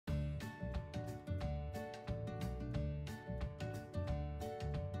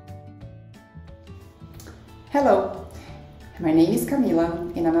Hello, my name is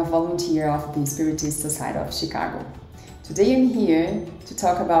Camila and I'm a volunteer of the Spiritist Society of Chicago. Today I'm here to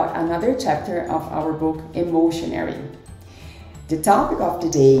talk about another chapter of our book, Emotionary. The topic of the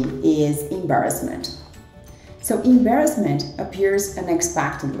day is embarrassment. So embarrassment appears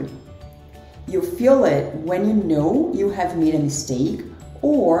unexpectedly. You feel it when you know you have made a mistake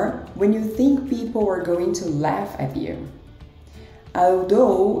or when you think people are going to laugh at you.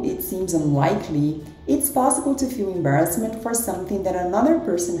 Although it seems unlikely, it's possible to feel embarrassment for something that another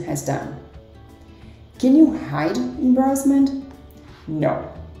person has done. Can you hide embarrassment? No.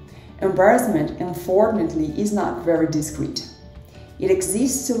 Embarrassment, unfortunately, is not very discreet. It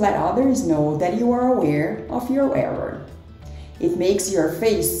exists to let others know that you are aware of your error. It makes your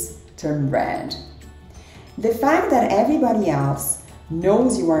face turn red. The fact that everybody else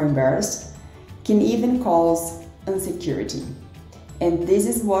knows you are embarrassed can even cause insecurity. And this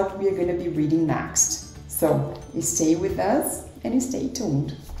is what we're going to be reading next. So stay with us and stay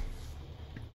tuned.